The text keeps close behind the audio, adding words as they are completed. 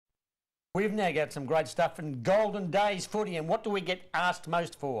We've now got some great stuff in Golden Days footy, and what do we get asked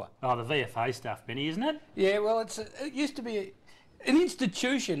most for? Oh, the VFA stuff, Benny, isn't it? Yeah, well, it used to be an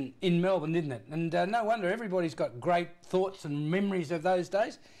institution in Melbourne, didn't it? And no wonder everybody's got great thoughts and memories of those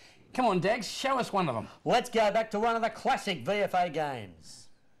days. Come on, Dags, show us one of them. Let's go back to one of the classic VFA games.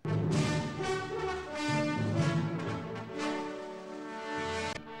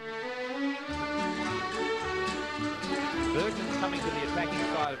 Preston's coming to the attacking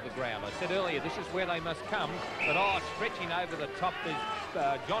side of the ground. I said earlier, this is where they must come. But stretching over the top is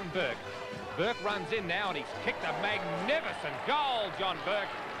John Burke. Burke runs in now and he's kicked a magnificent goal, John Burke.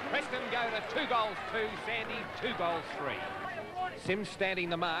 Preston go to 2 goals 2, Sandy 2 goals 3. Sims standing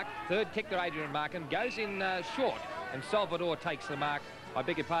the mark. Third kick to Adrian Markin. Goes in short and Salvador takes the mark. I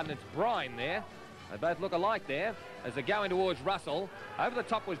beg your pardon, it's Bryan there. They both look alike there as they're going towards Russell. Over the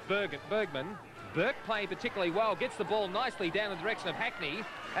top was Bergman. Burke playing particularly well, gets the ball nicely down in the direction of Hackney,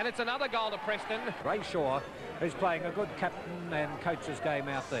 and it's another goal to Preston. Ray Shaw, who's playing a good captain and coach's game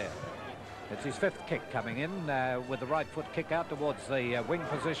out there. It's his 5th kick coming in with the right foot kick out towards the wing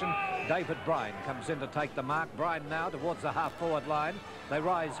position. David Bryan comes in to take the mark. Bryan now towards the half-forward line. They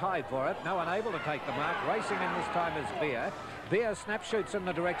rise high for it. No one able to take the mark. Racing in this time is Beer. Beer snap shoots in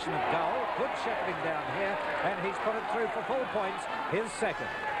the direction of goal. Good shepherding down here, and he's put it through for 4 points. His 2nd.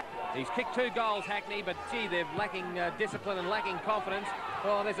 He's kicked 2 goals, Hackney, but gee, they're lacking discipline and lacking confidence.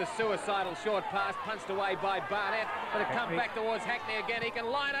 Oh, there's a suicidal short pass punched away by Barnett, but it comes back towards Hackney again. He can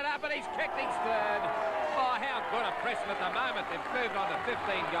line it up, and he's kicked his 3rd. Oh, how good a Preston at the moment. They've moved on to 15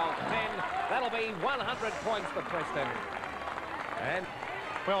 goals 10. That'll be 100 points for Preston. And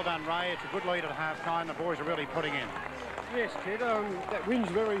well done, Ray. It's a good lead at half-time. The boys are really putting in. Yes, kid. That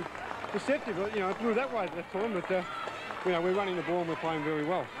wind's very deceptive. You know, it blew that way at that time, but you know, we're running the ball and we're playing very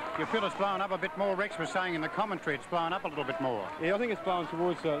well. You feel it's blown up a bit more? Rex was saying in the commentary it's blown up a little bit more. Yeah, I think it's blown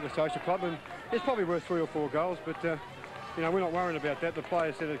towards the social club, and it's probably worth 3 or 4 goals, but you know, we're not worrying about that. The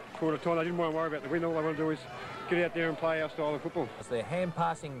players said at quarter time they didn't want to worry about the win. All they want to do is get out there and play our style of football. They're hand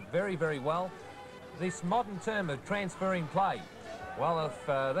passing very, very well. This modern term of transferring play, well, if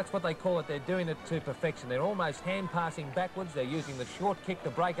that's what they call it, they're doing it to perfection. They're almost hand passing backwards. They're using the short kick to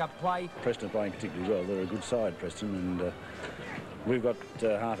break up play. Preston are playing particularly well. They're a good side, Preston, and we've got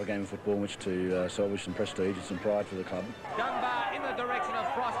half a game of football in which to salvage some prestige and some pride for the club. Dunbar in the direction of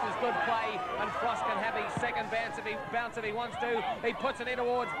Frost is good play, and Frost can have his 2nd bounce if he wants to. He puts it in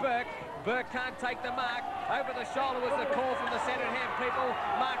towards Burke. Burke can't take the mark. Over the shoulder was the call from the Sandringham people.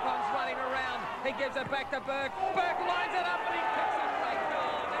 Marcon's running around. He gives it back to Burke. Burke lines it up and he kicks a great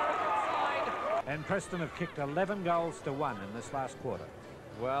goal. They're a good side. And Preston have kicked 11 goals to 1 in this last quarter.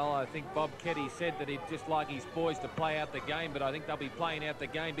 Well, I think Bob Keddy said that he'd just like his boys to play out the game, but I think they'll be playing out the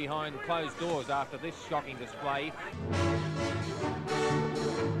game behind closed doors after this shocking display.